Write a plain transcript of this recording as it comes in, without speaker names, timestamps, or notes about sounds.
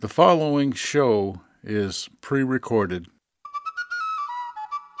The following show is pre-recorded.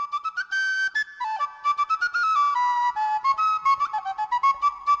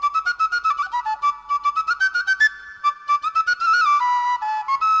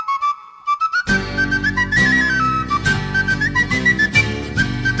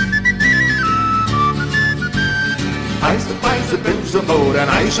 I suppose the bills a boat and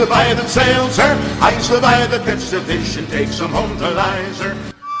I shall buy them sails, sir. I shall buy the catch the fish and take some home to lie, sir.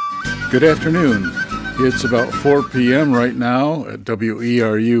 Good afternoon. It's about 4 p.m. right now at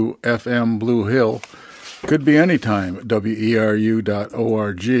WERU FM Blue Hill. Could be any time at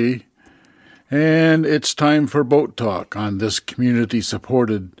weru.org. And it's time for Boat Talk on this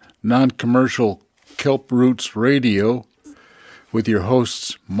community-supported, non-commercial Kelp Roots Radio with your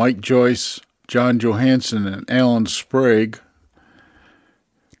hosts Mike Joyce, John Johansson, and Alan Sprague.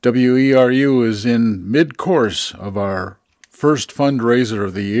 WERU is in mid-course of our first fundraiser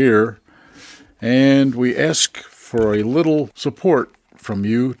of the year, and we ask for a little support from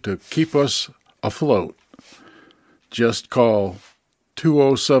you to keep us afloat. Just call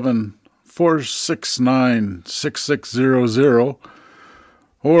 207-469-6600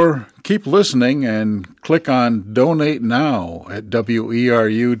 or keep listening and click on Donate Now at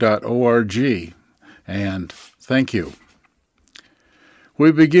weru.org. And thank you.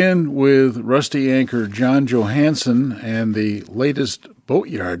 We begin with Rusty anchor John Johansson and the latest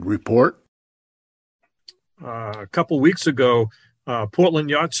Boatyard report. A couple weeks ago, Portland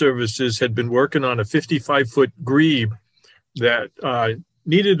Yacht Services had been working on a 55-foot grebe that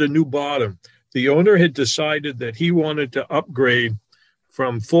needed a new bottom. The owner had decided that he wanted to upgrade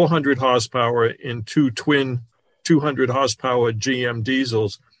from 400 horsepower into twin 200 horsepower GM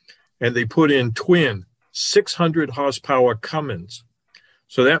diesels, and they put in twin 600 horsepower Cummins.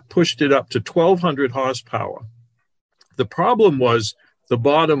 So that pushed it up to 1,200 horsepower. The problem was the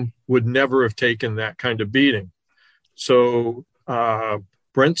bottom would never have taken that kind of beating. So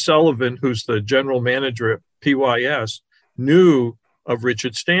Brent Sullivan, who's the general manager at PYS, knew of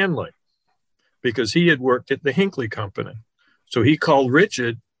Richard Stanley because he had worked at the Hinckley Company. So he called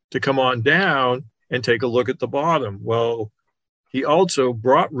Richard to come on down and take a look at the bottom. Well, he also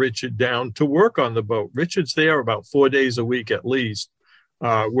brought Richard down to work on the boat. Richard's there about 4 days a week at least,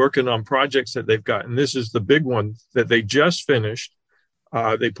 working on projects that they've got. And this is the big one that they just finished.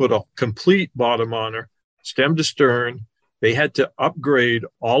 They put a complete bottom on her, stem to stern. They had to upgrade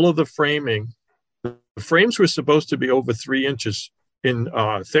all of the framing. The frames were supposed to be over 3 inches in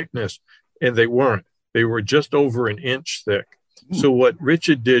thickness, and they weren't. They were just over an inch thick. So what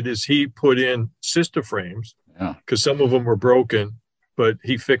Richard did is he put in sister frames because some of them were broken, but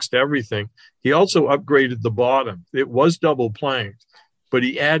he fixed everything. He also upgraded the bottom. It was double planked, but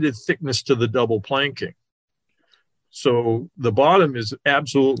he added thickness to the double planking. So the bottom is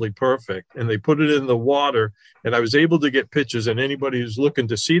absolutely perfect, and they put it in the water, and I was able to get pictures, and anybody who's looking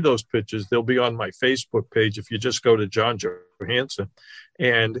to see those pictures, they'll be on my Facebook page if you just go to John Johansson.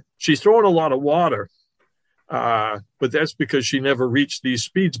 And she's throwing a lot of water, but that's because she never reached these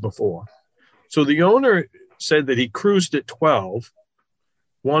speeds before. So the owner said that he cruised at 12,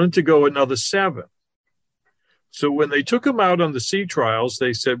 wanted to go another 7. So when they took him out on the sea trials,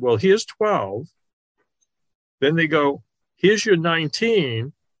 they said, well, here's 12. Then they go, here's your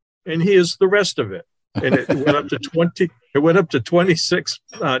 19, and here's the rest of it. And it went up to 20. It went up to 26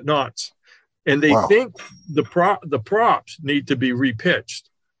 knots. And they think the props need to be repitched.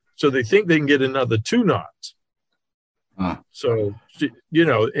 So they think they can get another 2 knots. So,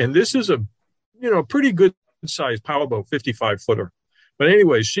 and this is a, pretty good size powerboat, 55-footer. But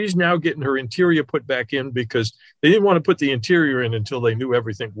anyways, she's now getting her interior put back in because they didn't want to put the interior in until they knew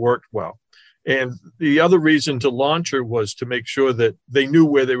everything worked well. And the other reason to launch her was to make sure that they knew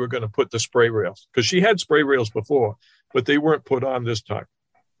where they were going to put the spray rails, because she had spray rails before, but they weren't put on this time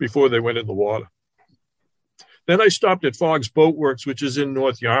before they went in the water. Then I stopped at Fogg's Boat Works, which is in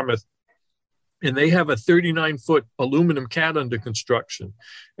North Yarmouth, and they have a 39-foot aluminum cat under construction.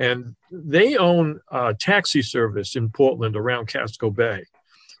 And they own a taxi service in Portland around Casco Bay.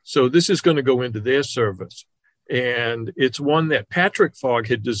 So this is going to go into their service. And it's one that Patrick Fogg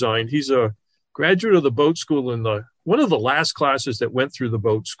had designed. He's a graduate of the boat school in one of the last classes that went through the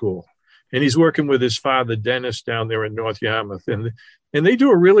boat school. And he's working with his father, Dennis, down there in North Yarmouth. And they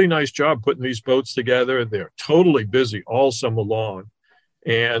do a really nice job putting these boats together. They're totally busy all summer long.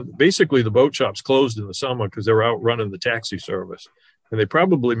 And basically the boat shop's closed in the summer because they're out running the taxi service. And they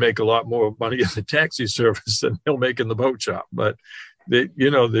probably make a lot more money in the taxi service than they'll make in the boat shop. But they're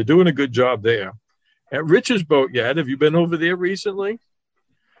doing a good job there. At Rich's Boatyard, have you been over there recently?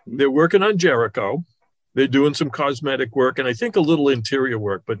 They're working on Jericho. They're doing some cosmetic work and I think a little interior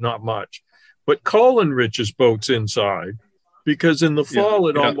work, but not much. But Colin Rich's boat's inside because in the fall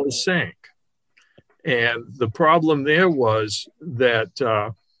it almost sank. And the problem there was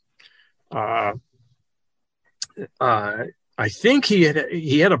that I think he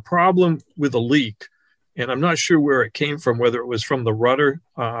had a problem with a leak, and I'm not sure where it came from, whether it was from the rudder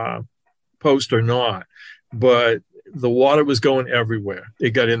post or not, but the water was going everywhere.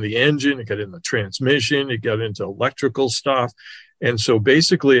 It got in the engine, it got in the transmission, it got into electrical stuff. And so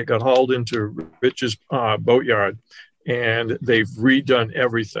basically it got hauled into Rich's boatyard, and they've redone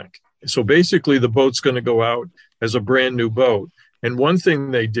everything. So basically the boat's going to go out as a brand new boat. And one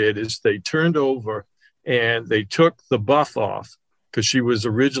thing they did is they turned over and they took the buff off, because she was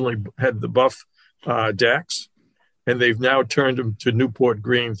originally had the buff decks, and they've now turned them to Newport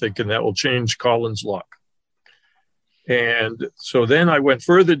green, thinking that will change Colin's luck. And so then I went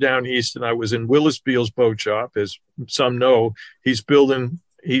further down east, and I was in Willis Beal's boat shop. As some know,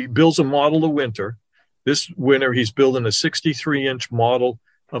 he builds a model a winter. This winter, he's building a 63-inch model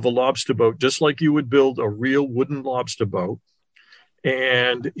of a lobster boat, just like you would build a real wooden lobster boat.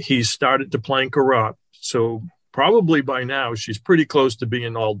 And he started to plank her up. So probably by now, she's pretty close to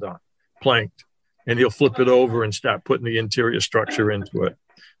being all done, planked. And he'll flip it over and start putting the interior structure into it.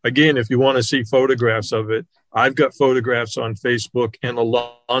 Again, if you want to see photographs of it, I've got photographs on Facebook, and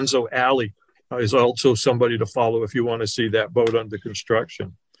Alonzo Alley is also somebody to follow if you want to see that boat under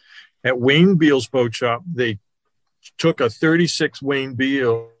construction. At Wayne Beal's boat shop, they took a 36 Wayne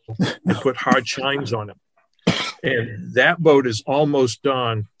Beal and put hard chines on it. And that boat is almost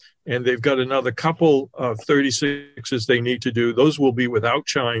done. And they've got another couple of 36s they need to do. Those will be without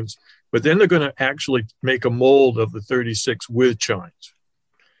chines, but then they're going to actually make a mold of the 36 with chines.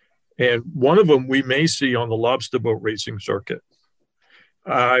 And one of them we may see on the lobster boat racing circuit.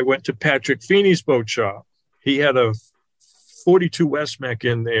 I went to Patrick Feeney's boat shop. He had a 42 Westmec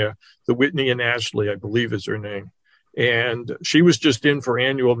in there, the Whitney and Ashley, I believe is her name. And she was just in for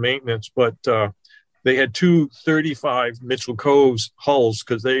annual maintenance, but they had two 35 Mitchell Coves hulls,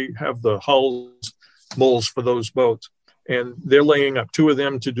 because they have the hulls molds for those boats. And they're laying up two of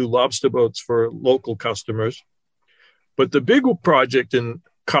them to do lobster boats for local customers. But the big project in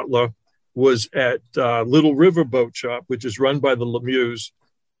Cutler was at Little River Boat Shop, which is run by the Lemieux,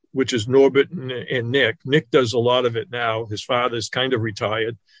 which is Norbert and Nick. Nick does a lot of it now. His father's kind of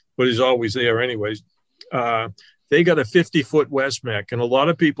retired, but he's always there anyways. They got a 50-foot Westmec, and a lot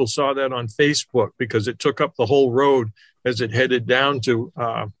of people saw that on Facebook because it took up the whole road as it headed down to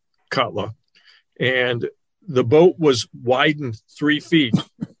Cutler. And the boat was widened 3 feet.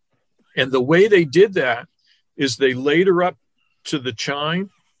 And the way they did that is they laid her up to the chine,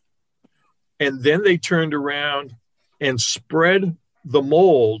 and then they turned around and spread the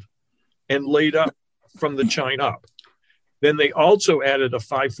mold and laid up from the chine up. Then they also added a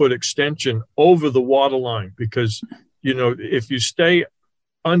 5-foot extension over the water line, because, you know, if you stay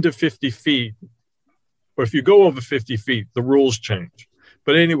under 50 feet, or if you go over 50 feet, the rules change.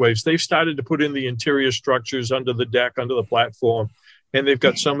 But anyways, they've started to put in the interior structures under the deck, under the platform, and they've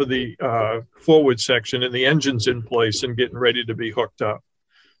got some of the forward section and the engines in place and getting ready to be hooked up.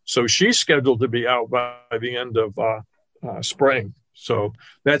 So she's scheduled to be out by the end of spring. So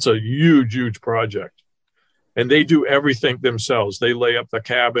that's a huge, huge project. And they do everything themselves. They lay up the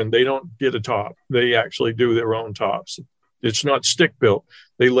cabin. They don't get a top. They actually do their own tops. It's not stick built.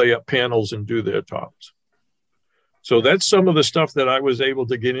 They lay up panels and do their tops. So that's some of the stuff that I was able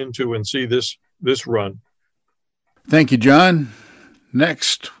to get into and see this run. Thank you, John.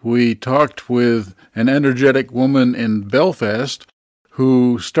 Next, we talked with an energetic woman in Belfast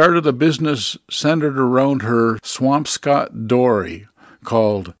who started a business centered around her Swampscott dory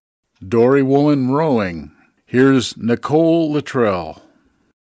called Dory Woman Rowing. Here's Nicole Luttrell.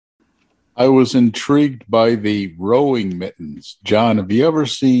 I was intrigued by the rowing mittens. John, have you ever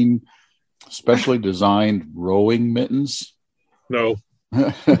seen specially designed rowing mittens? No.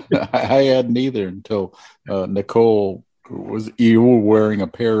 I hadn't either until Nicole you were wearing a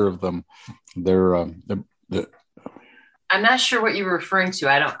pair of them. They're I'm not sure what you were referring to.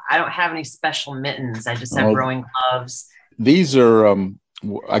 I don't have any special mittens. I just have rowing gloves. These are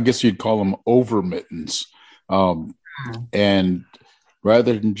I guess you'd call them over mittens. And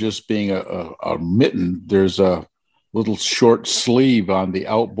rather than just being a mitten, there's a little short sleeve on the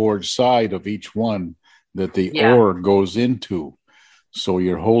outboard side of each one that the oar goes into. So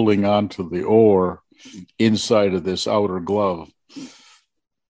you're holding on to the oar inside of this outer glove.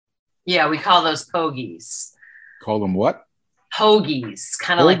 Yeah, we call those pogies. Call them what? Pogies,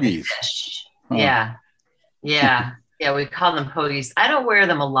 kind of like the fish. Huh. Yeah. Yeah, we call them pogies. I don't wear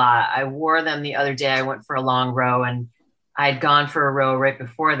them a lot. I wore them the other day. I went for a long row, and I'd gone for a row right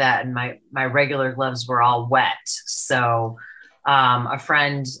before that, and my regular gloves were all wet. So a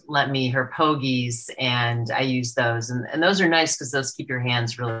friend lent me her pogies, and I used those. And those are nice because those keep your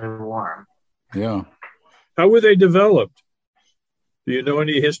hands really warm. Yeah. How were they developed? Do you know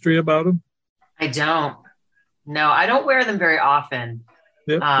any history about them? I don't. No, I don't wear them very often.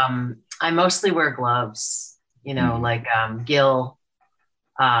 Yep. I mostly wear gloves, like Gill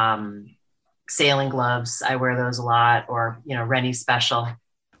sailing gloves. I wear those a lot, or, Rennie Special.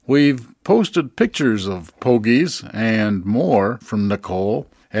 We've posted pictures of pogies and more from Nicole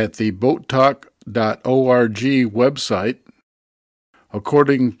at the boattalk.org website.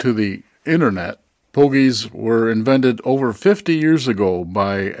 According to the internet, pogies were invented over 50 years ago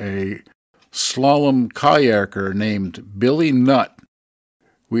by a slalom kayaker named Billy Nutt.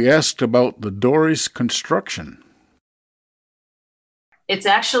 We asked about the dory's construction. It's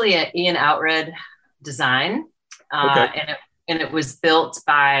actually an Ian Outred design, Okay. and it was built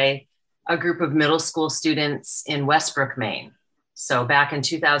by a group of middle school students in Westbrook, Maine. So back in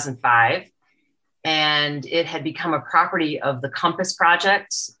 2005, and it had become a property of the Compass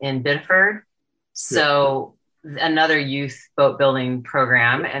Project in Biddeford. So another youth boat building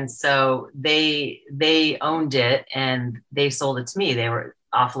program. And so they owned it and they sold it to me. They were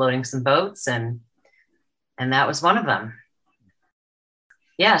offloading some boats, and that was one of them.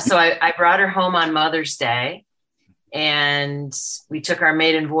 Yeah. So I brought her home on Mother's Day, and we took our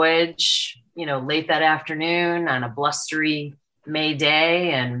maiden voyage, late that afternoon on a blustery May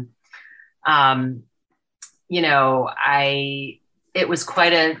day. And, it was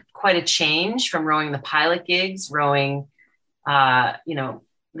quite a change from rowing the pilot gigs, rowing,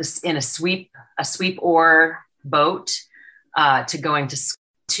 this in a sweep oar boat, to going to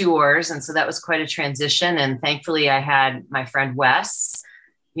 2 oars. And so that was quite a transition. And thankfully I had my friend Wes,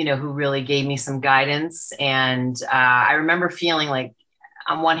 who really gave me some guidance. And I remember feeling like,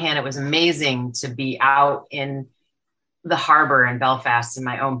 on one hand, it was amazing to be out in the harbor in Belfast in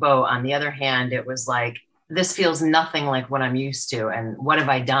my own boat. On the other hand, it was like, this feels nothing like what I'm used to. And what have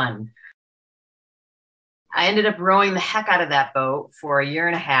I done? I ended up rowing the heck out of that boat for a year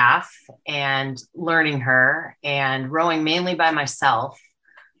and a half and learning her, and rowing mainly by myself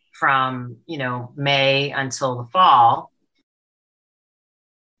from, May until the fall.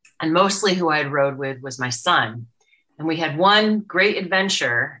 And mostly who I had rowed with was my son. And we had one great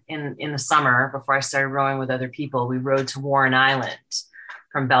adventure in the summer before I started rowing with other people. We rowed to Warren Island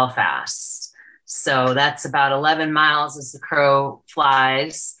from Belfast. So that's about 11 miles as the crow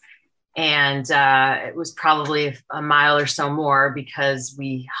flies. And it was probably a mile or so more because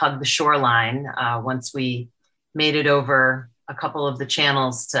we hugged the shoreline once we made it over a couple of the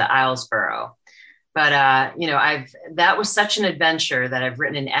channels to Islesboro. But, that was such an adventure that I've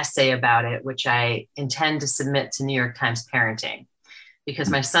written an essay about it, which I intend to submit to New York Times Parenting, because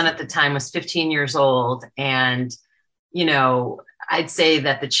my son at the time was 15 years old. And, I'd say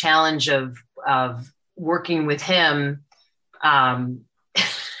that the challenge of working with him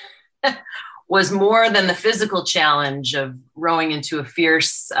was more than the physical challenge of rowing into a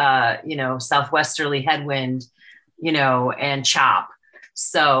fierce, southwesterly headwind, and chop.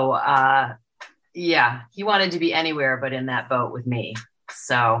 So, he wanted to be anywhere but in that boat with me.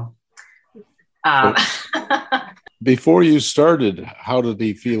 So, Before you started, how did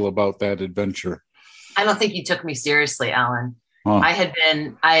he feel about that adventure? I don't think he took me seriously, Alan. Huh. I had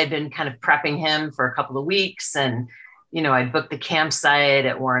been kind of prepping him for a couple of weeks, and, I booked the campsite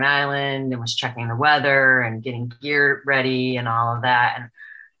at Warren Island and was checking the weather and getting gear ready and all of that. And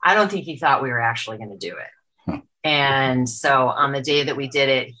I don't think he thought we were actually going to do it. Huh. And so on the day that we did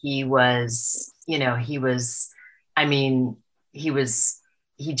it, he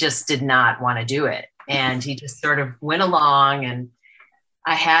just did not want to do it. And he just sort of went along, and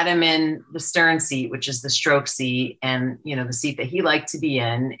I had him in the stern seat, which is the stroke seat, and, the seat that he liked to be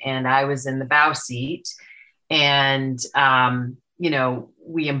in. And I was in the bow seat, and,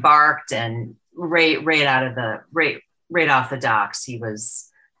 we embarked, and right off the docks, he was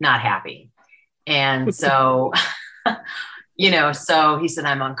not happy. And so, so he said,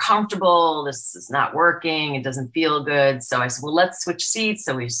 I'm uncomfortable. This is not working. It doesn't feel good. So I said, well, let's switch seats.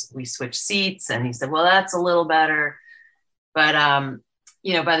 So we switched seats, and he said, well, that's a little better. But,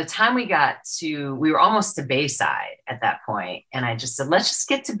 by the time we were almost to Bayside at that point. And I just said, let's just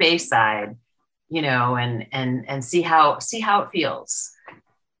get to Bayside, and see how it feels,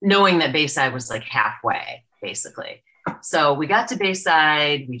 knowing that Bayside was like halfway, basically. So we got to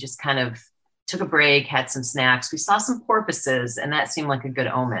Bayside. We just kind of took a break, had some snacks. We saw some porpoises, and that seemed like a good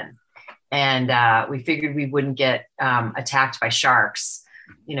omen. and we figured we wouldn't get attacked by sharks,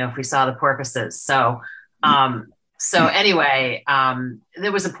 if we saw the porpoises. So anyway,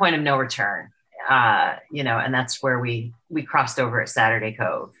 there was a point of no return, and that's where we crossed over at Saturday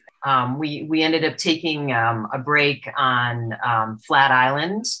Cove. We ended up taking a break on Flat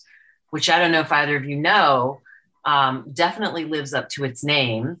Island, which I don't know if either of you know, definitely lives up to its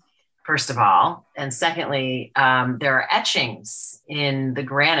name, first of all. And secondly, there are etchings in the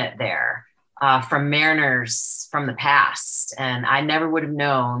granite there from mariners from the past. And I never would have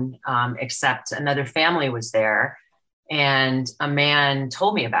known, except another family was there. And a man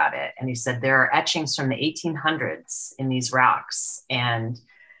told me about it. And he said, there are etchings from the 1800s in these rocks. And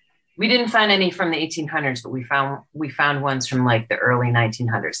we didn't find any from the 1800s, but we found ones from like the early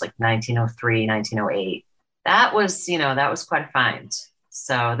 1900s, like 1903, 1908. That was quite a find.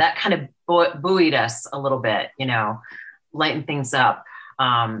 So that kind of buoyed us a little bit, lightened things up.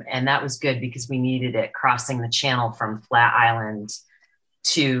 And that was good because we needed it. Crossing the channel from Flat Island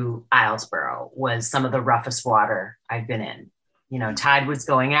to Islesboro was some of the roughest water I've been in. Tide was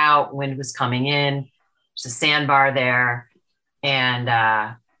going out, wind was coming in, there's a sandbar there.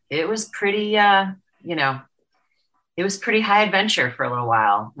 And it was pretty, it was pretty high adventure for a little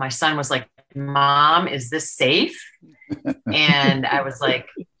while. My son was like, Mom, is this safe? And I was like,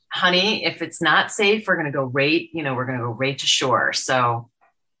 honey, if it's not safe, we're going to go right to shore. So,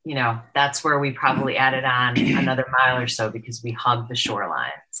 that's where we probably added on another mile or so because we hugged the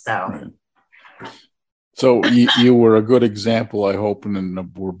shoreline. So, right. So you were a good example, I hope,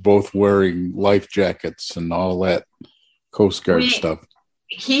 and we're both wearing life jackets and all that Coast Guard stuff.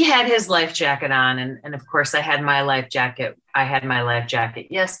 He had his life jacket on, and of course I had my life jacket.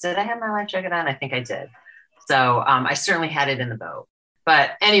 Yes, did I have my life jacket on? I think I did. So I certainly had it in the boat.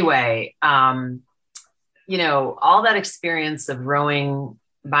 But anyway, all that experience of rowing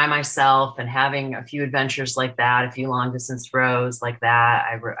by myself and having a few adventures like that, a few long distance rows like that.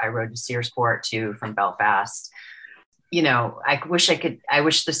 I rode to Searsport too from Belfast. I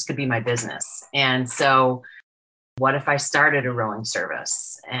wish this could be my business. And so what if I started a rowing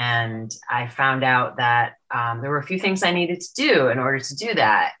service? And I found out that there were a few things I needed to do in order to do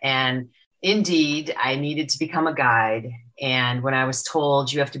that. And indeed, I needed to become a guide. And when I was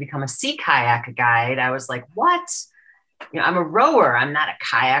told you have to become a sea kayak guide, I was like, what? I'm a rower. I'm not a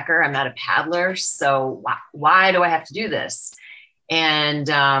kayaker. I'm not a paddler. So why do I have to do this? And,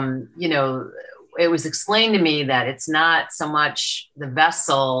 it was explained to me that it's not so much the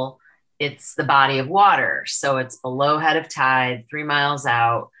vessel, it's the body of water. So it's below head of tide, 3 miles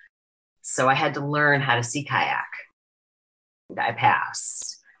out. So I had to learn how to sea kayak. I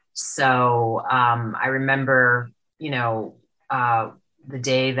passed. So I remember, the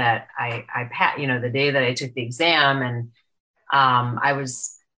day that the day that I took the exam, and I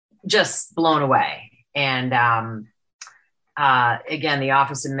was just blown away. And again, the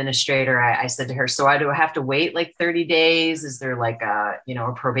office administrator, I said to her, so I have to wait like 30 days? Is there like a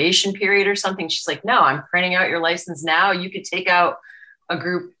probation period or something? She's like, no, I'm printing out your license now. You could take out a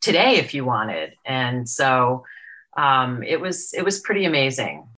group today if you wanted. And so it was pretty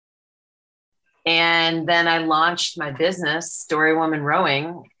amazing. And then I launched my business, Dory Woman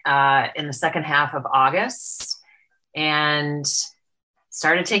Rowing, in the second half of August, and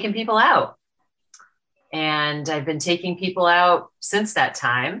started taking people out. And I've been taking people out since that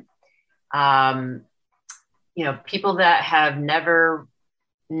time. People that have never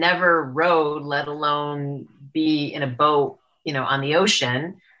rowed, let alone be in a boat, on the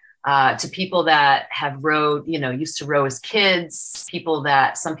ocean, to people that have rowed, used to row as kids,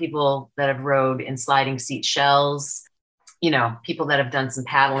 some people that have rowed in sliding seat shells, people that have done some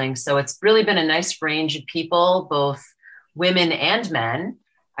paddling. So it's really been a nice range of people, both women and men.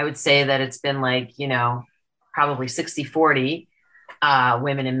 I would say that it's been like, probably 60-40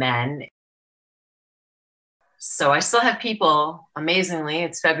 women and men. So I still have people, amazingly.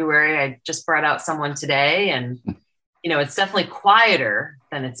 It's February. I just brought out someone today, and it's definitely quieter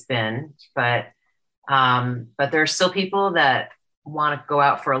than it's been, but there are still people that want to go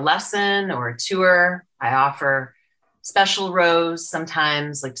out for a lesson or a tour. I offer special rows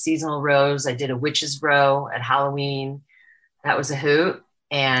sometimes, like seasonal rows. I did a witches row at Halloween. That was a hoot,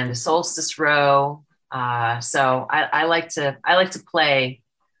 and a solstice row. So I like to play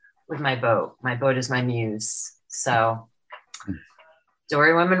with my boat. My boat is my muse. So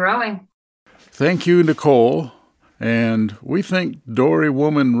Dory Woman Rowing. Thank you, Nicole. And we think Dory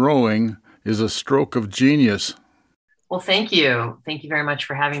Woman Rowing is a stroke of genius. Well, thank you. Thank you very much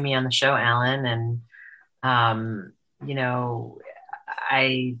for having me on the show, Alan. And,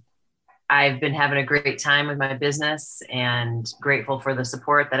 I've been having a great time with my business and grateful for the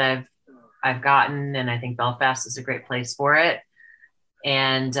support that I've I've gotten, and I think Belfast is a great place for it.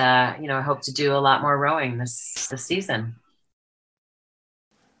 And I hope to do a lot more rowing this season.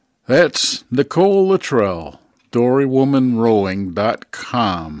 That's Nicole Luttrell,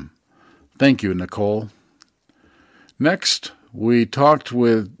 dorywomanrowing.com. Thank you, Nicole. Next, we talked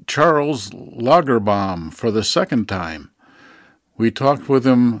with Charles Lagerbaum for the second time. We talked with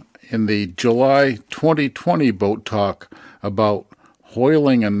him in the July 2020 boat talk about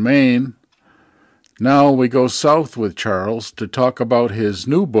Hoyling in Maine. Now we go south with Charles to talk about his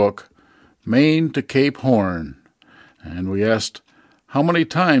new book, Maine to Cape Horn. And we asked how many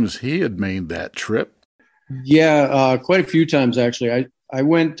times he had made that trip. Yeah, quite a few times, actually. I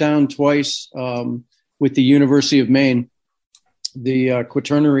went down twice with the University of Maine, the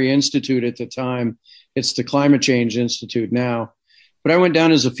Quaternary Institute at the time. It's the Climate Change Institute now. But I went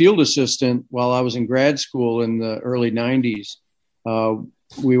down as a field assistant while I was in grad school in the early 90s.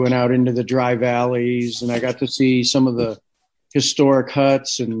 We went out into the dry valleys, and I got to see some of the historic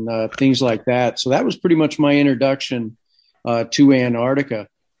huts and things like that. So that was pretty much my introduction to Antarctica.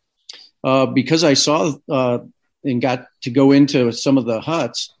 Because I saw and got to go into some of the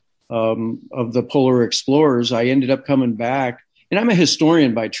huts of the polar explorers, I ended up coming back. And I'm a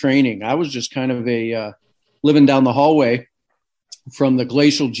historian by training. I was just kind of a living down the hallway from the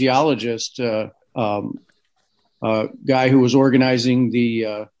glacial geologist guy who was organizing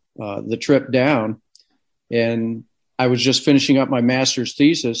the trip down. And I was just finishing up my master's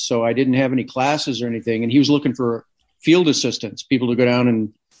thesis, so I didn't have any classes or anything. And he was looking for field assistants, people to go down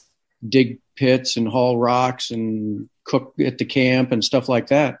and dig pits and haul rocks and cook at the camp and stuff like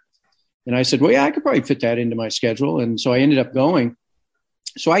that. And I said, well, yeah, I could probably fit that into my schedule. And so I ended up going.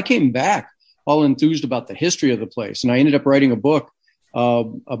 So I came back all enthused about the history of the place. And I ended up writing a book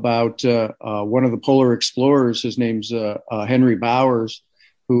about one of the polar explorers. His name's Henry Bowers,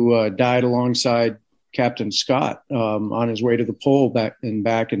 who died alongside Captain Scott on his way to the pole back in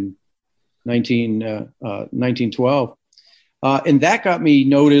 1912. And that got me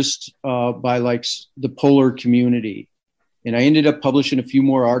noticed by like the polar community. And I ended up publishing a few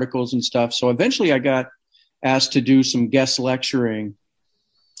more articles and stuff. So eventually I got asked to do some guest lecturing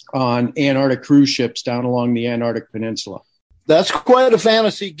on Antarctic cruise ships down along the Antarctic Peninsula. That's quite a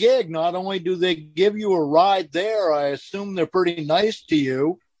fantasy gig. Not only do they give you a ride there, I assume they're pretty nice to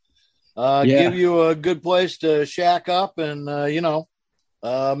you. Give you a good place to shack up and,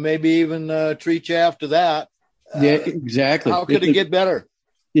 maybe even treat you after that. Yeah, exactly. How could it get better?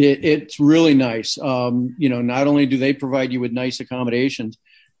 It's really nice. Not only do they provide you with nice accommodations,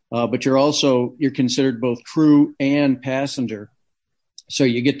 but you're considered both crew and passenger. So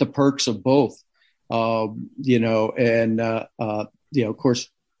you get the perks of both, of course,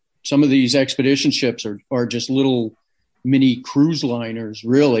 some of these expedition ships are just little mini cruise liners,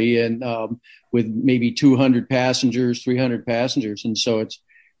 really, and with maybe 200 passengers, 300 passengers. And so it's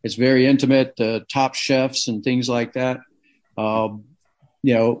very intimate, top chefs and things like that.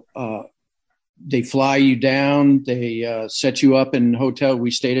 They fly you down, they set you up in hotel.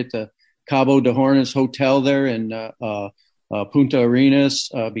 We stayed at the Cabo de Hornos Hotel there in Punta Arenas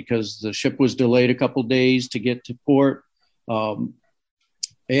because the ship was delayed a couple days to get to port.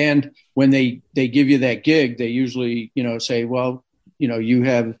 And when they give you that gig, they usually, say, well,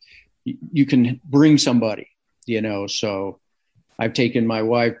 you can bring somebody, so I've taken my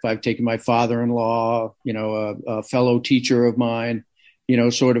wife, I've taken my father-in-law, a fellow teacher of mine,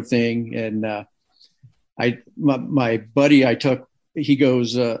 sort of thing. And my buddy I took, he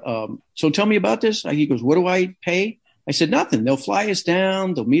goes, so tell me about this. He goes, what do I pay? I said, nothing. They'll fly us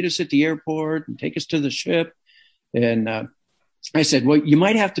down. They'll meet us at the airport and take us to the ship. And I said, well, you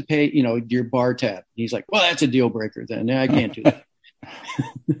might have to pay, your bar tab. He's like, well, that's a deal breaker then. I can't do that.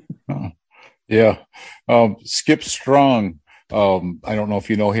 Yeah. Skip Strong. I don't know if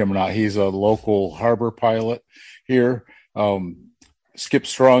you know him or not. He's a local harbor pilot here. Skip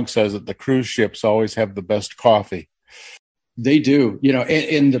Strong says that the cruise ships always have the best coffee. They do,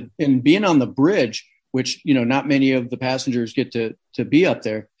 and being on the bridge, which, not many of the passengers get to be up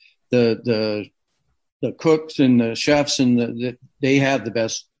there. The cooks and the chefs and they have the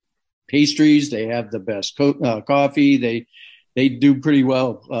best pastries. They have the best coffee. They do pretty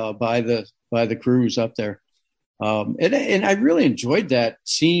well by the crews up there. And I really enjoyed that,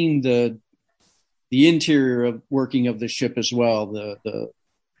 seeing the interior of working of the ship as well, the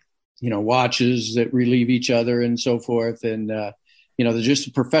watches that relieve each other and so forth. And, just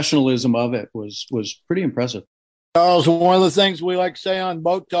the professionalism of it was pretty impressive. Charles, one of the things we like to say on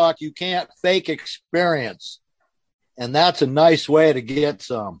Boat Talk, you can't fake experience. And that's a nice way to get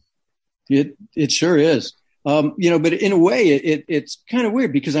some. It sure is. But in a way, it's kind of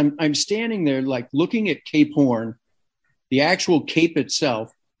weird because I'm standing there like looking at Cape Horn, the actual Cape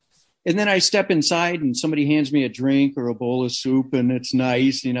itself, and then I step inside and somebody hands me a drink or a bowl of soup, and it's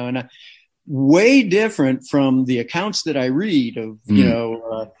nice, and way different from the accounts that I read of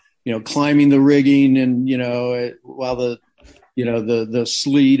climbing the rigging and while the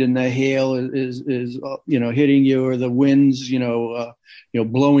sleet and the hail is hitting you, or the winds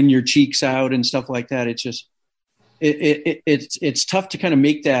blowing your cheeks out and stuff like that. It's just it's tough to kind of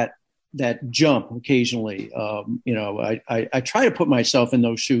make that jump occasionally. I try to put myself in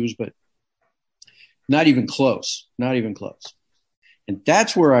those shoes, but not even close. And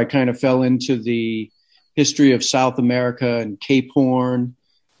that's where I kind of fell into the history of South America and Cape Horn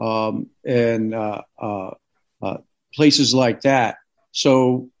and places like that.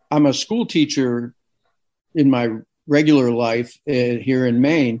 So I'm a school teacher in my regular life here in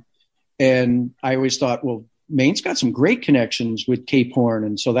Maine. And I always thought, well, Maine's got some great connections with Cape Horn.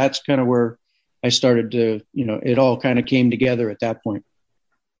 And so that's kind of where I started to, it all kind of came together at that point.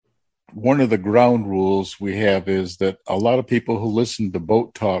 One of the ground rules we have is that a lot of people who listen to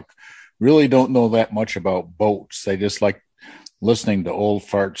Boat Talk really don't know that much about boats. They just like listening to old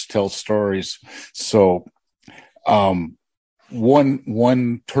farts tell stories. So one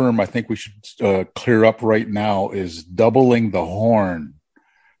term I think we should clear up right now is doubling the horn.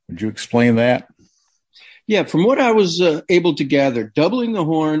 Would you explain that? Yeah, from what I was able to gather, doubling the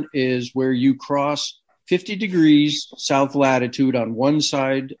horn is where you cross 50 degrees south latitude on one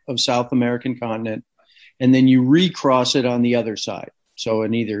side of South American continent, and then you recross it on the other side. So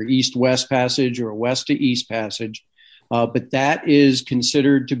in either east-west passage or a west to east passage. But that is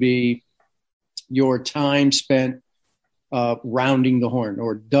considered to be your time spent rounding the horn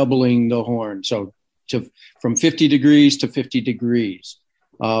or doubling the horn. So from 50 degrees to 50 degrees.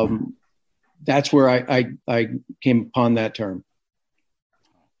 That's where I came upon that term.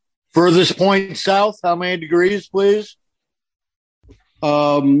 Furthest point south, how many degrees, please?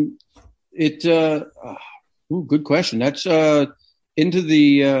 Good question. That's into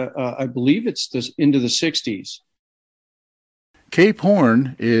the, I believe it's into the 60s. Cape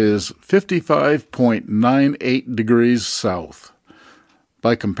Horn is 55.98 degrees south.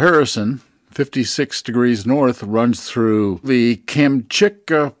 By comparison, 56 degrees north runs through the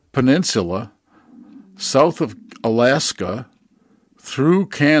Kamchatka Peninsula, south of Alaska, through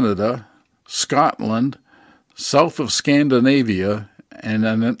Canada, Scotland, south of Scandinavia, and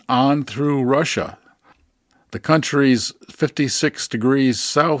then on through Russia. The country's 56 degrees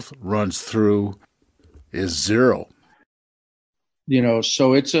south runs through is 0.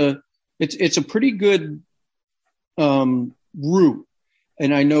 So it's a pretty good route.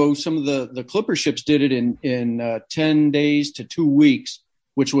 And I know some of the clipper ships did it in 10 days to 2 weeks,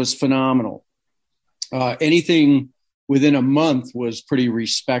 which was phenomenal. Anything within a month was pretty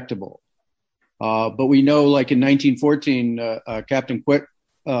respectable. But we know, like in 1914, Captain Quick,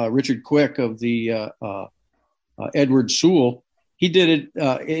 Richard Quick of the Edward Sewell, he did it.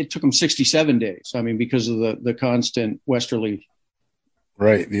 It took him 67 days. I mean, because of the constant westerly.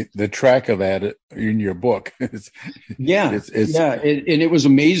 Right. The track of that in your book. And it was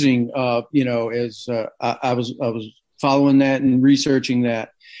amazing. As I was following that and researching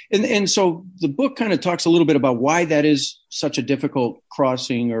that. And so the book kind of talks a little bit about why that is such a difficult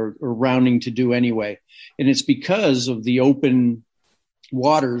crossing or rounding to do anyway. And it's because of the open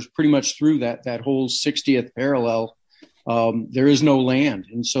waters pretty much through that whole 60th parallel. There is no land.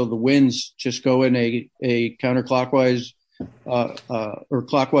 And so the winds just go in a counterclockwise or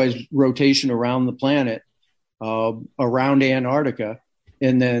clockwise rotation around the planet, around Antarctica,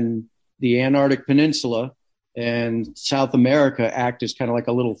 and then the Antarctic Peninsula and South America act as kind of like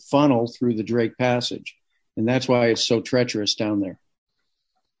a little funnel through the Drake Passage. And that's why it's so treacherous down there.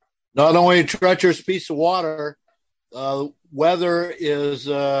 Not only a treacherous piece of water, weather is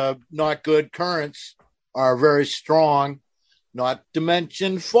not good. Currents are very strong, not to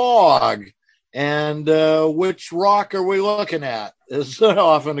mention fog. And which rock are we looking at is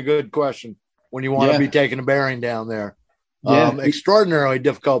often a good question when you want to be taking a bearing down there. Extraordinarily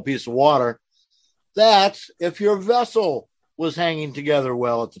difficult piece of water. That's if your vessel was hanging together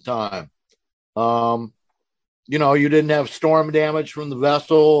well at the time. You didn't have storm damage from the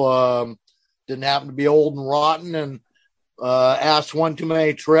vessel, didn't happen to be old and rotten, and asked one too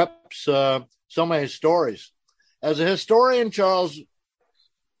many trips, so many stories. As a historian, Charles,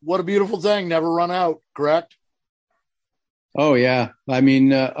 what a beautiful thing, never run out, correct? Oh, yeah. I mean,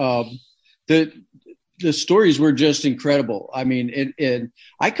 the stories were just incredible. I mean,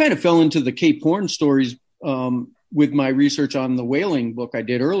 I kind of fell into the Cape Horn stories with my research on the whaling book I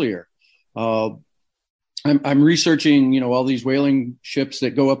did earlier. I'm researching, all these whaling ships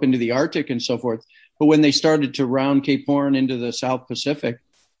that go up into the Arctic and so forth. But when they started to round Cape Horn into the South Pacific,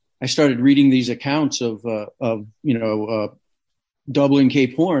 I started reading these accounts of doubling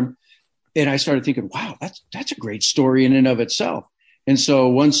Cape Horn, and I started thinking, wow, that's a great story in and of itself. And so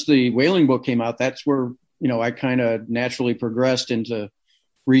once the whaling book came out, that's where I kind of naturally progressed into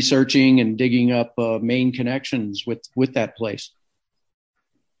researching and digging up Maine connections with that place.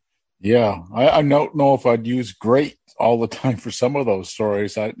 Yeah, I don't know if I'd use great all the time for some of those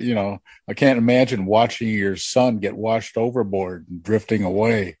stories. I can't imagine watching your son get washed overboard and drifting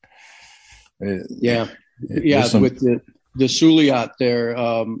away. With the Suliat there,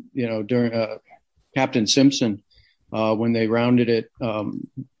 during Captain Simpson, when they rounded it,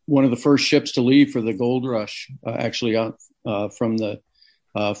 one of the first ships to leave for the gold rush,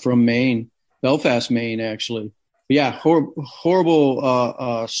 from Maine, Belfast, Maine, actually. Yeah,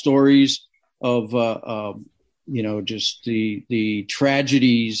 horrible stories of just the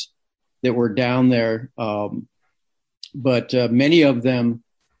tragedies that were down there. But many of them,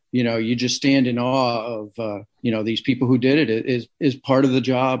 you just stand in awe of these people who did it is part of the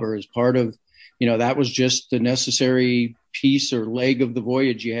job, or is part of that was just the necessary piece or leg of the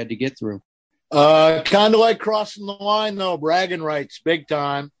voyage you had to get through. Kind of like crossing the line, though, bragging rights, big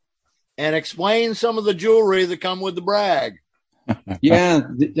time. And explain some of the jewelry that come with the brag. Yeah,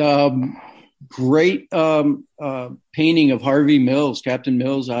 great painting of Harvey Mills, Captain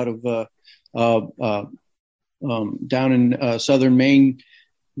Mills, out of down in southern Maine.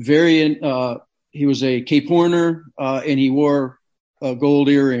 He was a Cape Horner, and he wore a gold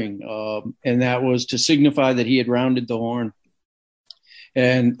earring, and that was to signify that he had rounded the Horn.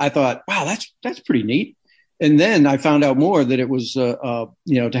 And I thought, wow, that's pretty neat. And then I found out more that it was, to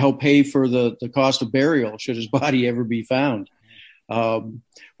help pay for the cost of burial should his body ever be found,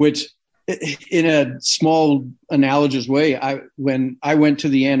 which in a small analogous way, when I went to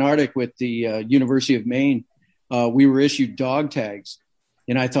the Antarctic with the University of Maine, we were issued dog tags.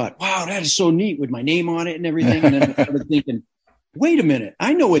 And I thought, wow, that is so neat with my name on it and everything. And then I started thinking, wait a minute,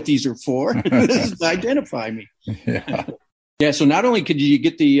 I know what these are for. This is to identify me. Yeah. Yeah. So not only could you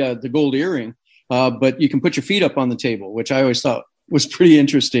get the gold earring, but you can put your feet up on the table, which I always thought was pretty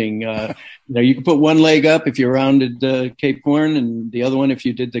interesting. You can put one leg up if you rounded Cape Horn, and the other one if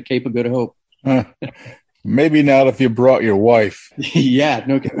you did the Cape of Good Hope. Maybe not if you brought your wife. Yeah.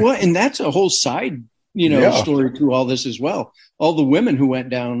 No. Well, and that's a whole side, story to all this as well. All the women who went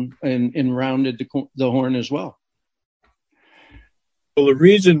down and rounded the Horn as well. Well, the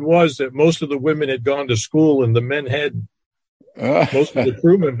reason was that most of the women had gone to school, and the men had. Most of the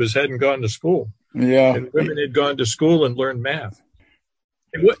crew members hadn't gone to school. Yeah. And women had gone to school and learned math.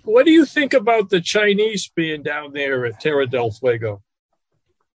 What do you think about the Chinese being down there at Terra del Fuego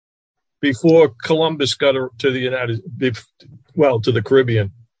before Columbus got to to the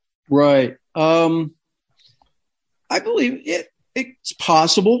Caribbean? Right. I believe it's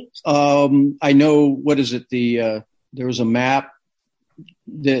possible. I know, what is it? There was a map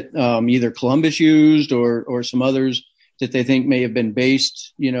that either Columbus used or some others that they think may have been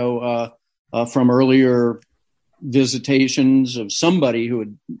based, from earlier visitations of somebody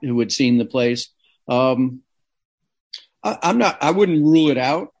who had seen the place. I wouldn't rule it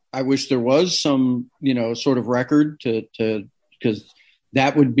out. I wish there was some, sort of record because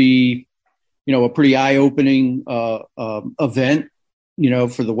that would be, a pretty eye-opening event,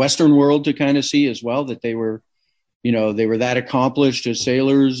 for the Western world to kind of see as well, that they were that accomplished as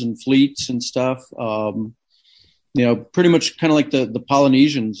sailors and fleets and stuff. Pretty much kind of like the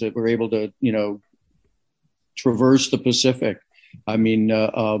Polynesians that were able to, traverse the Pacific. I mean,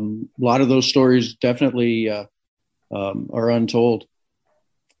 a lot of those stories definitely are untold.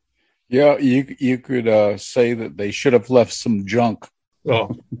 Yeah, you could say that they should have left some junk.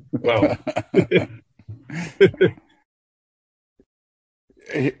 Oh, well.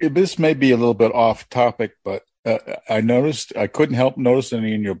 This may be a little bit off topic, but I couldn't help noticing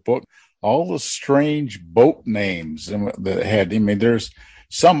in your book all the strange boat names that had. I mean, there's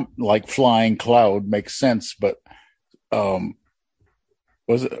some like Flying Cloud makes sense, but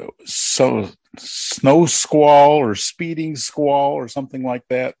was it Snow Squall or Speeding Squall or something like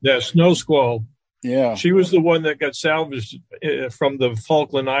that? Yeah, Snow Squall. Yeah, she was the one that got salvaged from the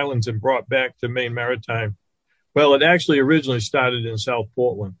Falkland Islands and brought back to Maine Maritime. Well, it actually originally started in South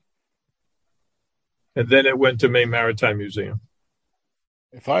Portland, and then it went to Maine Maritime Museum.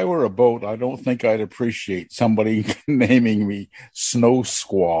 If I were a boat, I don't think I'd appreciate somebody naming me Snow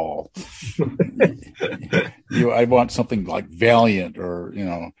Squall. I want something like Valiant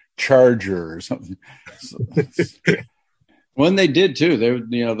or, Charger or something. Well, and they did too. They,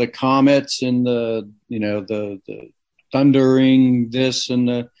 the Comets and the the thundering this and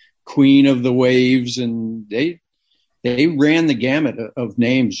the queen of the waves, and they ran the gamut of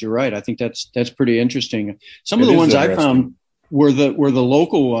names. You're right. I think that's pretty interesting. Some of the ones I found were the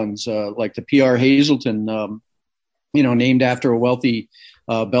local ones, like the P.R. Hazelton, named after a wealthy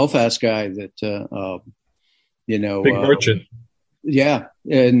Belfast guy that big merchant. Yeah,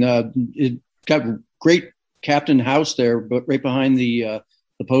 and it got great Captain House there, but right behind the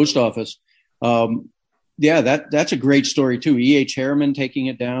post office. That's a great story too. E.H. Harriman taking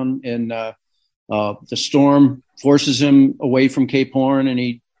it down, and the storm forces him away from Cape Horn, and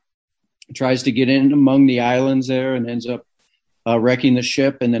he tries to get in among the islands there, and ends up wrecking the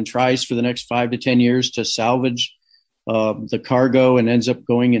ship, and then tries for the next 5 to 10 years to salvage the cargo, and ends up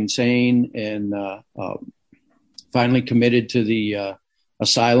going insane, and finally committed to the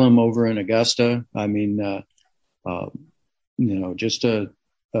asylum over in Augusta. I mean, just a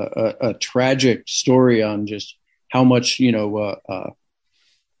tragic story on just how much Cape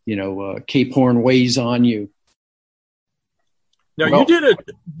Horn weighs on you. Now, you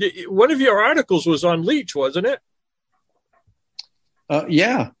did one of your articles was on Leach, wasn't it? From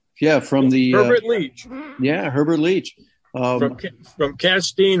the Herbert Leach. Yeah, Herbert Leach. From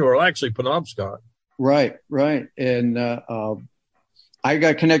Castine, or actually Penobscot. Right. And I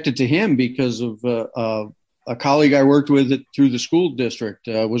got connected to him because of a colleague I worked with through the school district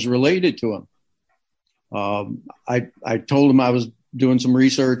was related to him. I told him I was doing some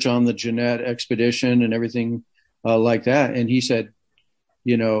research on the Jeannette expedition and everything like that. And he said,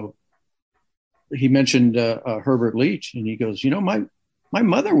 he mentioned Herbert Leach, and he goes, my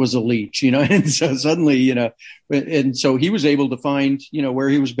mother was a Leach, and so suddenly, and so he was able to find, where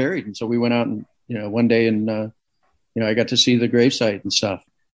he was buried. And so we went out and, one day, and, I got to see the gravesite and stuff.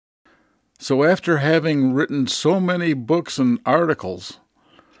 So after having written so many books and articles,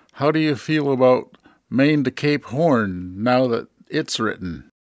 how do you feel about Maine to Cape Horn now that it's written?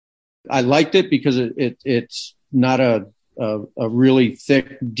 I liked it because it's not a really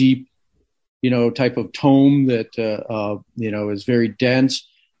thick, deep, type of tome that, is very dense.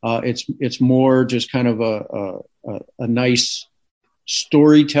 It's more just kind of a nice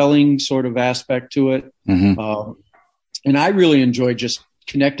storytelling sort of aspect to it. Mm-hmm. And I really enjoy just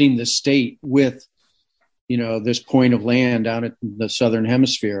connecting the state with, this point of land down at the Southern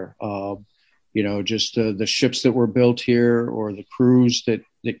Hemisphere. Just the ships that were built here, or the crews that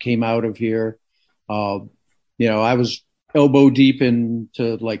came out of here. I was elbow deep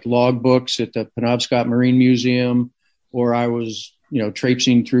into like log books at the Penobscot Marine Museum, or I was,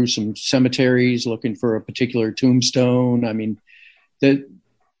 traipsing through some cemeteries looking for a particular tombstone. I mean,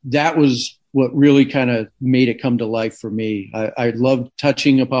 that was what really kind of made it come to life for me. I loved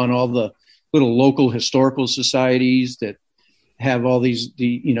touching upon all the little local historical societies that have all these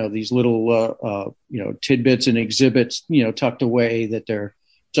little, tidbits and exhibits, tucked away that they're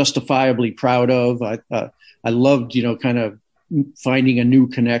justifiably proud of. I loved, kind of finding a new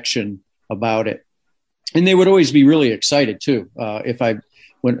connection about it. And they would always be really excited too.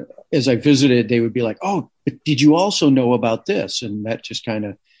 As I visited, they would be like, "Oh, but did you also know about this?" And that just kind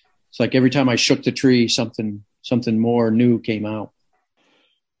of, it's like every time I shook the tree, something more new came out.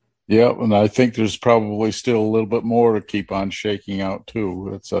 Yeah, and I think there's probably still a little bit more to keep on shaking out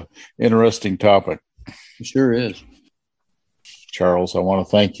too. It's an interesting topic. It sure is. Charles, I want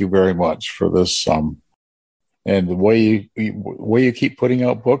to thank you very much for this. And the way you keep putting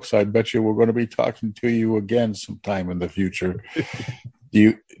out books, I bet you we're going to be talking to you again sometime in the future.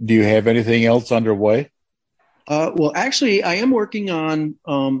 Do you have anything else underway? Well, actually, I am working on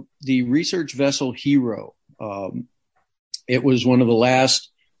the research vessel Hero. It was one of the last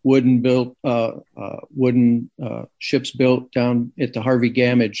wooden ships built down at the Harvey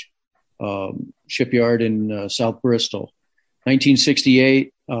Gamage shipyard in South Bristol.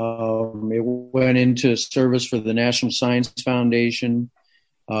 1968, it went into service for the National Science Foundation.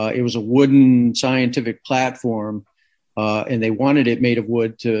 It was a wooden scientific platform, and they wanted it made of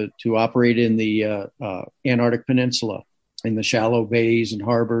wood to operate in the Antarctic Peninsula, in the shallow bays and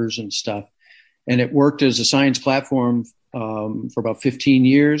harbors and stuff. And it worked as a science platform for about 15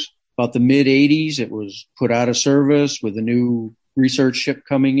 years. About the mid-'80s, it was put out of service with a new research ship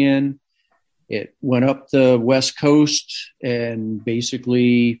coming in. It went up the West Coast, and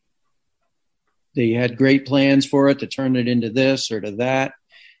basically they had great plans for it to turn it into this or to that,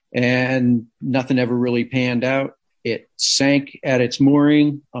 and nothing ever really panned out. It sank at its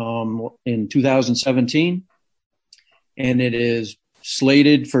mooring in 2017, and it is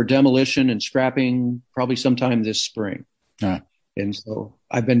slated for demolition and scrapping probably sometime this spring. And so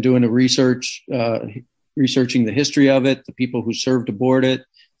I've been doing researching the history of it, the people who served aboard it,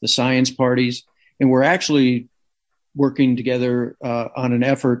 the science parties. and we're actually working together on an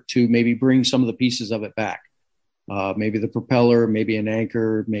effort to maybe bring some of the pieces of it back. Maybe the propeller, maybe an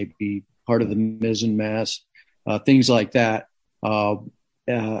anchor, maybe part of the mizzen mast, things like that.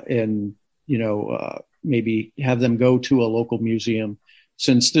 And, maybe have them go to a local museum,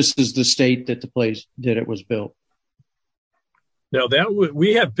 since this is the state that the place that it was built. Now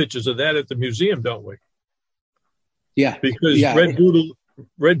we have pictures of that at the museum, don't we? Yeah. Because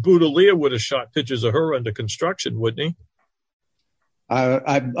Red Boudelier would have shot pictures of her under construction, wouldn't he?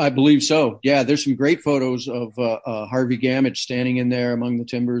 I believe so. Yeah, there's some great photos of Harvey Gamage standing in there among the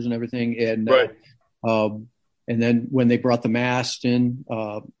timbers and everything. And right. And then when they brought the mast in,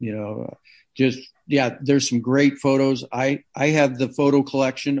 there's some great photos. I have the photo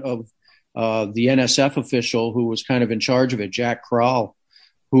collection of the NSF official who was kind of in charge of it, Jack Krall,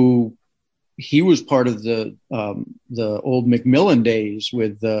 who he was part of the old Macmillan days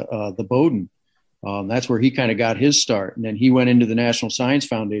with the Bowden. That's where he kind of got his start. And then he went into the National Science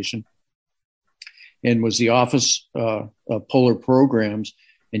Foundation and was the Office of Polar Programs.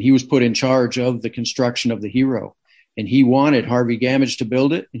 And he was put in charge of the construction of the Hero. And he wanted Harvey Gamage to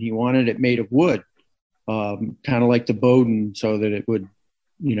build it, and he wanted it made of wood, kind of like the Bowden, so that it would,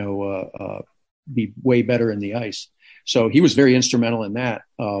 be way better in the ice. So he was very instrumental in that.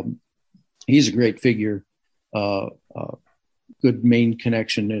 He's a great figure, good Maine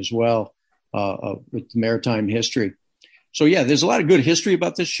connection as well with maritime history. So yeah, there's a lot of good history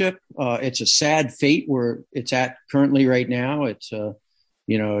about this ship. It's a sad fate where it's at currently right now. It's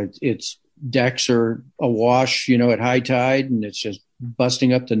its decks are awash, at high tide, and it's just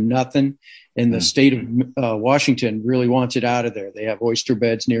busting up to nothing. And the state of Washington really wants it out of there. They have oyster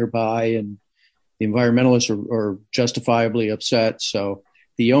beds nearby, and the environmentalists are justifiably upset. So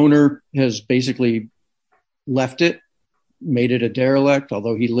the owner has basically left it, made it a derelict,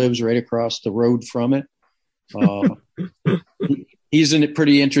 although he lives right across the road from it. He's a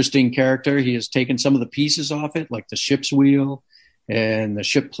pretty interesting character. He has taken some of the pieces off it, like the ship's wheel and the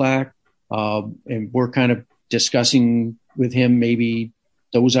ship plaque. And we're kind of discussing with him, maybe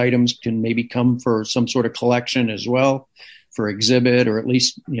those items can maybe come for some sort of collection as well, for exhibit, or at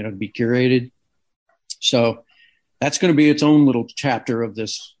least, be curated. So that's going to be its own little chapter of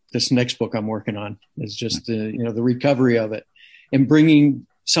this next book I'm working on, is just the recovery of it and bringing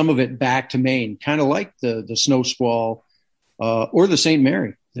some of it back to Maine, kind of like the Snow Squall or the St.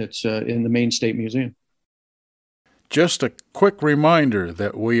 Mary that's in the Maine State Museum. Just a quick reminder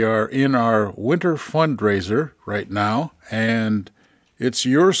that we are in our winter fundraiser right now, and it's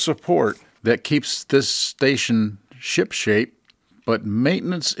your support that keeps this station shipshape, but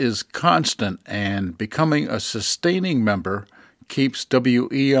maintenance is constant, and becoming a sustaining member keeps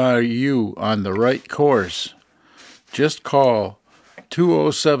WERU on the right course. Just call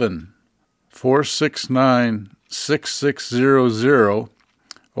 207-469-6600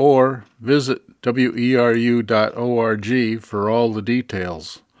 or visit weru.org for all the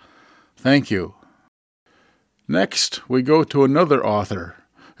details. Thank you. Next, we go to another author,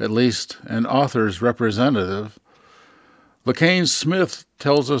 at least an author's representative. LaCane Smith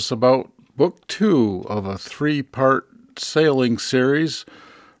tells us about Book 2 of a 3-part sailing series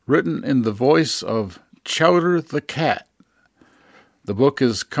written in the voice of Chowder the Cat. The book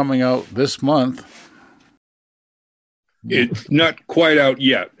is coming out this month. It's not quite out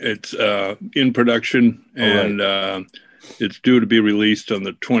yet. It's in production, and it's due to be released on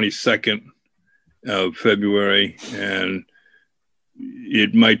the 22nd of February, and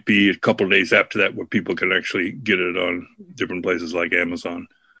it might be a couple of days after that where people can actually get it on different places like Amazon.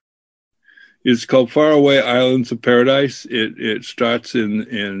 It's called Faraway Islands of Paradise. It starts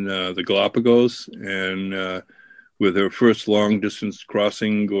in the Galapagos, and with her first long-distance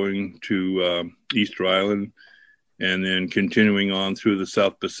crossing going to Easter Island, and then continuing on through the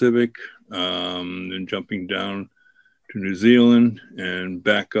South Pacific, then jumping down to New Zealand and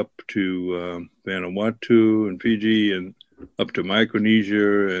back up to Vanuatu and Fiji and up to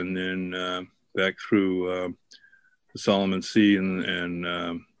Micronesia, and then back through the Solomon Sea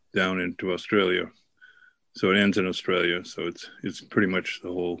and down into Australia. So it ends in Australia. So it's pretty much the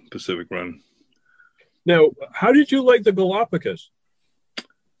whole Pacific run. Now, how did you like the Galapagos?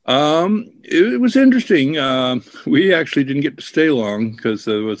 It was interesting. We actually didn't get to stay long because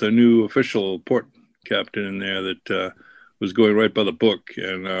there was a new official port captain in there that was going right by the book,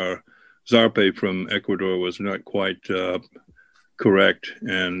 and our Zarpe from Ecuador was not quite correct,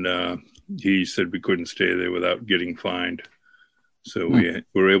 and he said we couldn't stay there without getting fined. So we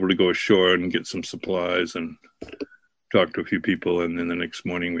were able to go ashore and get some supplies and talk to a few people, and then the next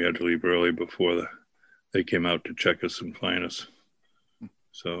morning we had to leave early before they came out to check us and fine us.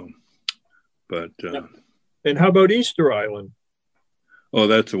 So, But and how about Easter Island? Oh,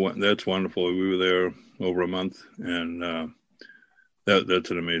 that's wonderful. We were there over a month, and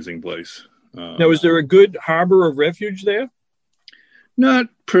that's an amazing place. Now, is there a good harbor of refuge there? Not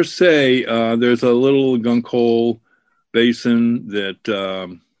per se. There's a little Gunk Hole basin that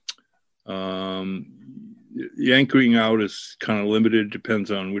the anchoring out is kind of limited.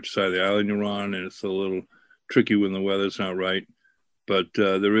 Depends on which side of the island you're on, and it's a little tricky when the weather's not right. But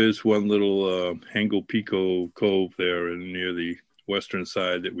there is one little Hango Pico Cove there near the western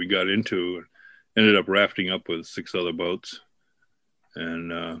side that we got into and ended up rafting up with 6 other boats,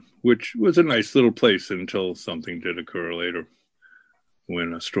 and which was a nice little place until something did occur later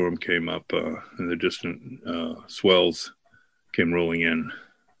when a storm came up and the distant swells came rolling in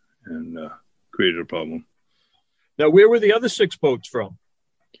and created a problem. Now, where were the other 6 boats from?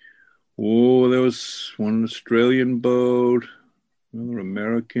 Oh, there was one Australian boat, another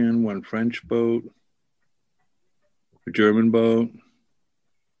American, one French boat, a German boat.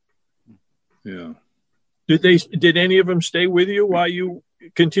 Yeah. Did any of them stay with you while you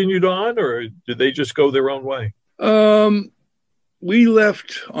continued on, or did they just go their own way? We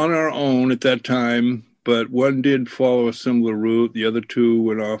left on our own at that time, but one did follow a similar route. The other 2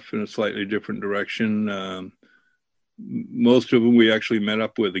 went off in a slightly different direction. Most of them we actually met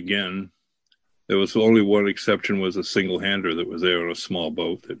up with again. There was only one exception, was a single-hander that was there on a small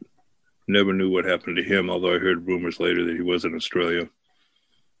boat that never knew what happened to him, although I heard rumors later that he was in Australia.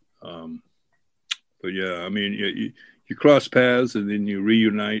 But yeah, I mean, you cross paths and then you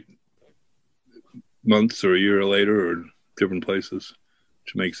reunite months or a year later or different places,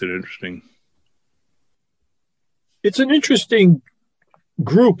 which makes it interesting. It's an interesting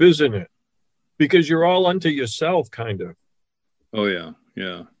group, isn't it? Because you're all unto yourself, kind of. Oh, yeah,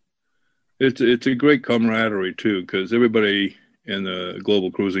 yeah. It's a great camaraderie, too, because everybody in the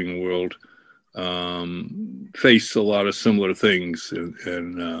global cruising world face a lot of similar things and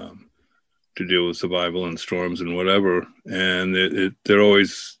to deal with survival and storms and whatever. And they're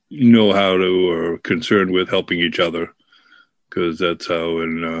always know how to or concerned with helping each other, because that's how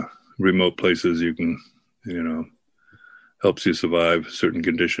in remote places you can, helps you survive certain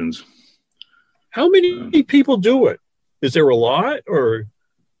conditions. How many people do it? Is there a lot, or?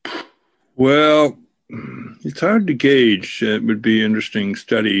 Well, it's hard to gauge. It would be an interesting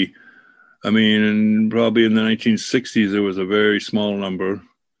study. I mean, probably in the 1960s, there was a very small number.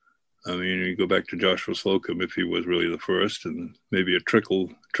 I mean, you go back to Joshua Slocum, if he was really the first, and maybe a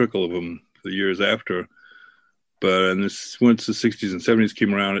trickle of them the years after. But once the 60s and 70s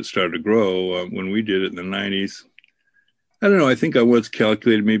came around, it started to grow. When we did it in the 90s, I don't know, I think I once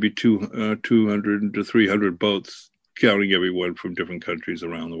calculated maybe 200 to 300 boats, counting everyone from different countries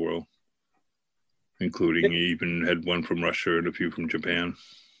around the world, including he even had one from Russia and a few from Japan.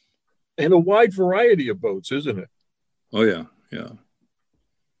 And a wide variety of boats, isn't it? Oh, yeah, yeah.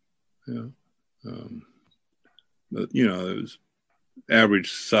 Yeah. But, it was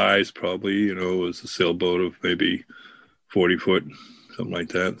average size probably, was a sailboat of maybe 40 foot, something like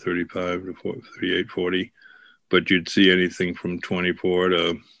that, 35 to 40, 38, 40. But you'd see anything from 24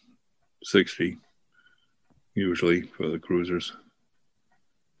 to 60, usually, for the cruisers.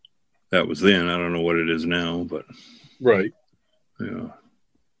 That was then. I don't know what it is now, but. Right. Yeah.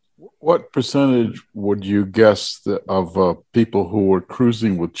 What percentage would you guess of people who were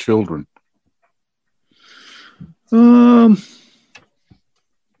cruising with children? Maybe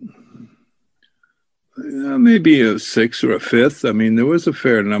a 1/6 or a 1/5. I mean, there was a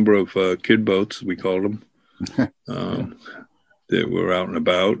fair number of kid boats, we called them, that were out and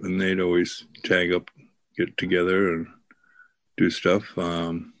about, and they'd always tag up, get together, and do stuff.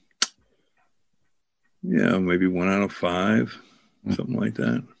 Maybe 1 out of 5, something like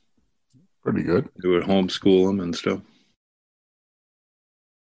that. Pretty good. They would homeschool them and stuff.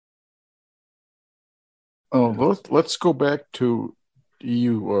 Oh, let's go back to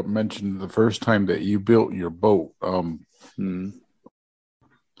you mentioned the first time that you built your boat. Who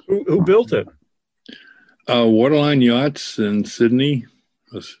built it? Waterline Yachts in Sydney,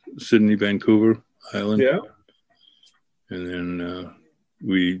 Vancouver Island. Yeah. And then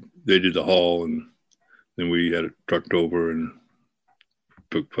they did the hull, and then we had it trucked over, and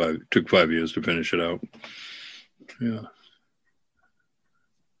took 5 years to finish it out. Yeah.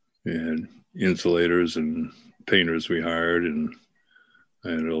 And insulators and painters we hired, and I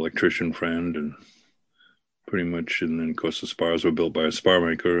had an electrician friend, and pretty much, and then of course the spars were built by a spar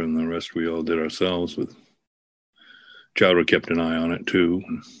maker, and the rest we all did ourselves. With Chowder kept an eye on it too,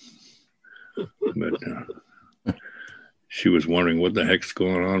 but she was wondering what the heck's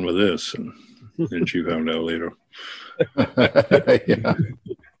going on with this, and then she found out later. Yeah.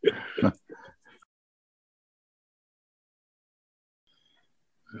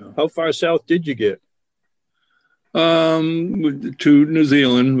 How far south did you get? To New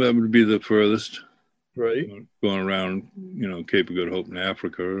Zealand, that would be the furthest. Right. Going around, Cape of Good Hope in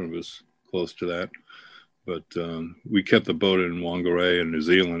Africa, it was close to that. But we kept the boat in Whangarei in New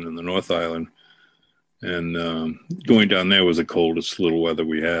Zealand in the North Island. And going down there was the coldest little weather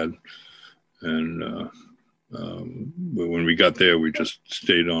we had. And when we got there, we just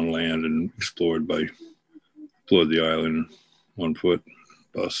stayed on land and explored the island on foot,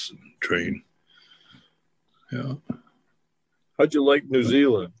 bus, train. Yeah. How'd you like New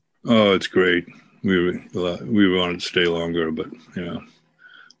Zealand? Oh, it's great. We wanted to stay longer, but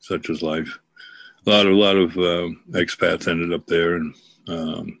such is life. A lot of expats ended up there, and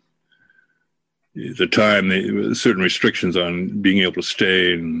at the time there were certain restrictions on being able to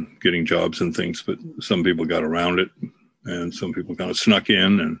stay and getting jobs and things, but some people got around it, and some people kind of snuck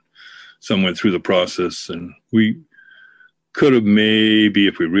in, and some went through the process, and we could have maybe,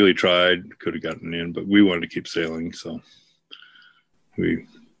 if we really tried, could have gotten in, but we wanted to keep sailing, so we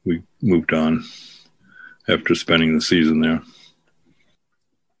moved on after spending the season there.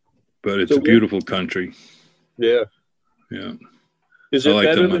 But it's a beautiful country. Yeah. Yeah. Is it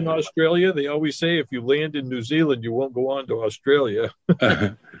better than Australia? They always say if you land in New Zealand, you won't go on to Australia.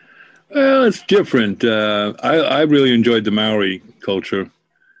 Well, it's different. I really enjoyed the Maori culture,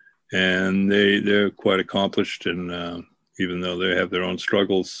 and they're quite accomplished, and even though they have their own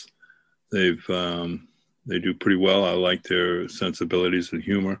struggles, they do pretty well. I like their sensibilities and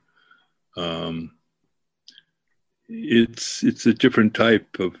humor. It's a different type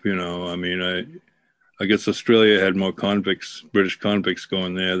of, I guess Australia had more British convicts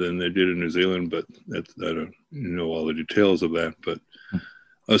going there than they did in New Zealand, but I don't know all the details of that. But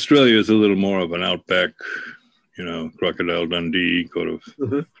Australia is a little more of an outback, Crocodile Dundee kind of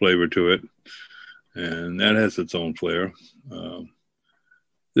flavor to it. And that has its own flair.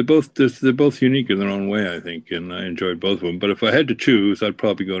 They're both unique in their own way, I think, and I enjoyed both of them. But if I had to choose, I'd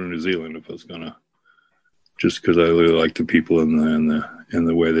probably go to New Zealand if I was gonna, just because I really like the people and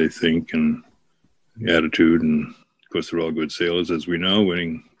the way they think and the attitude, and of course they're all good sailors, as we know,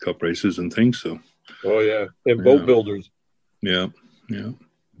 winning cup races and things. So. Oh yeah, and boat builders. Yeah.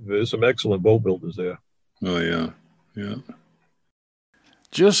 There's some excellent boat builders there. Oh yeah.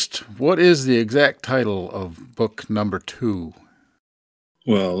 Just what is the exact title of book number 2?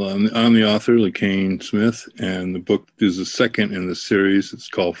 Well, I'm the author, LeCaine Smith, and the book is the second in the series. It's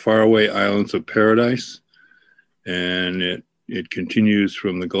called Faraway Islands of Paradise, and it continues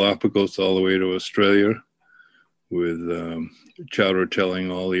from the Galapagos all the way to Australia, with Chowder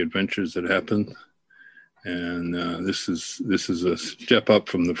telling all the adventures that happened. And this is a step up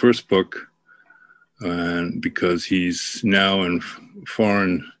from the first book, and because he's now in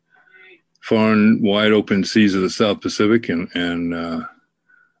foreign wide open seas of the South Pacific and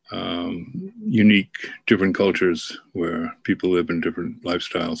unique different cultures where people live in different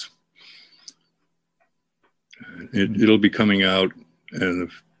lifestyles. It'll be coming out and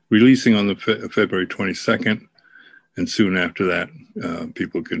releasing on the February 22nd, and soon after that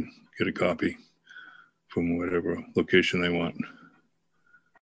people can get a copy from whatever location they want.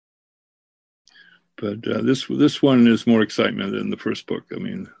 But this one is more excitement than the first book. I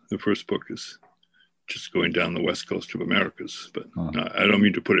mean, the first book is just going down the west coast of Americas, but I don't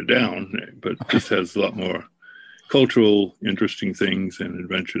mean to put it down, but this has a lot more cultural, interesting things and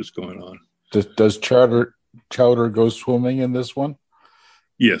adventures going on. Does Chowder go swimming in this one?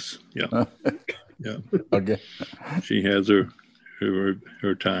 Yes. Yeah. Yeah. Okay. She has her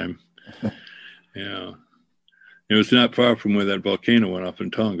time. Yeah. It was not far from where that volcano went off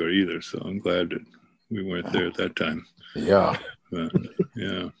in Tonga either, so I'm glad that we weren't there at that time. Yeah. But,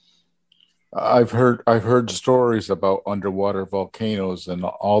 yeah. I've heard stories about underwater volcanoes, and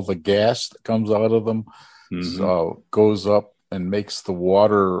all the gas that comes out of them goes up and makes the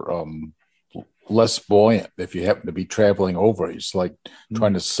water less buoyant if you happen to be traveling over it. It's like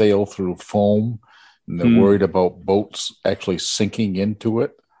trying to sail through foam, and they're worried about boats actually sinking into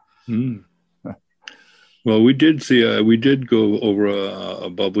it. Well, we did go over a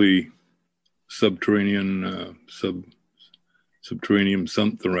bubbly subterranean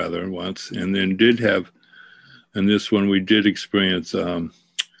something rather once, and then and this one we did experience, there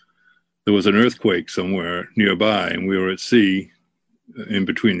was an earthquake somewhere nearby, and we were at sea in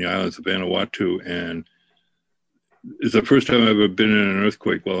between the islands of Vanuatu, and it's the first time I've ever been in an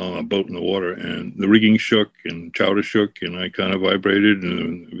earthquake while on a boat in the water, and the rigging shook and Chowder shook, and I kind of vibrated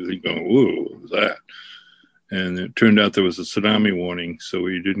and everything going, whoa, what was that? And it turned out there was a tsunami warning, so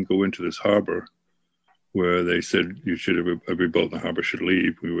we didn't go into this harbor where they said every boat in the harbor should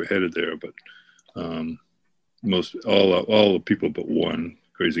leave. We were headed there, but all the people but one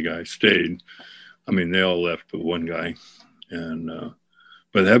crazy guy stayed. I mean, they all left but one guy. And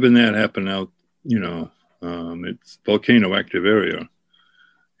but having that happen out, it's volcano active area.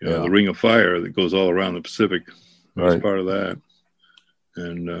 The Ring of Fire that goes all around the Pacific was part of that.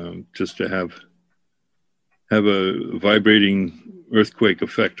 And just to have a vibrating earthquake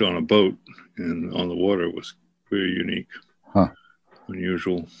effect on a boat and on the water was very unique,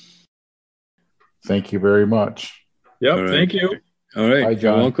 unusual. Thank you very much. Yep, right. Thank you. All right, bye,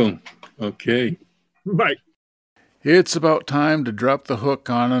 John. You're welcome. Okay. Bye. It's about time to drop the hook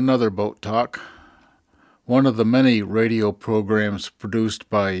on another Boat Talk, one of the many radio programs produced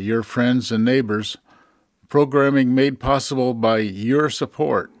by your friends and neighbors, programming made possible by your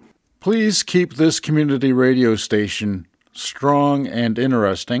support. Please keep this community radio station strong and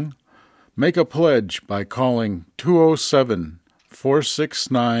interesting. Make a pledge by calling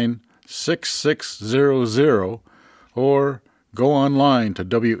 207-469-6600 or go online to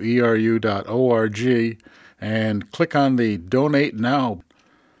weru.org and click on the Donate Now.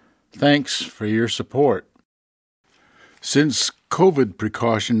 Thanks for your support. Since COVID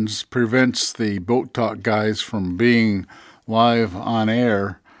precautions prevents the Boat Talk guys from being live on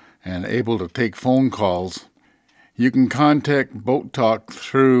air and able to take phone calls, you can contact Boat Talk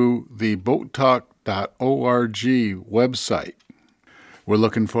through the boattalk.org website. We're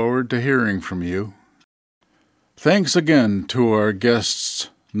looking forward to hearing from you. Thanks again to our guests,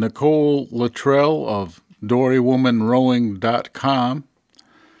 Nicole Luttrell of DoryWomanRowing.com,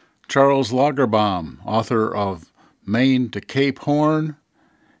 Charles Lagerbaum, author of Maine to Cape Horn,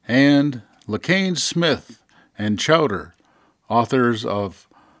 and LaCane Smith and Chowder, authors of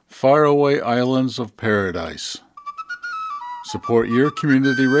Faraway Islands of Paradise. Support your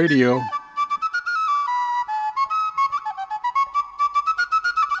community radio.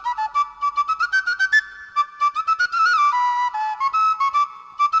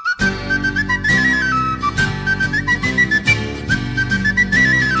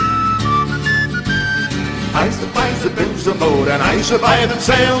 And I survive them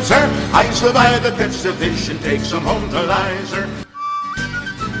sails, sir. I survive the pitch of fish and take some home to lie, sir.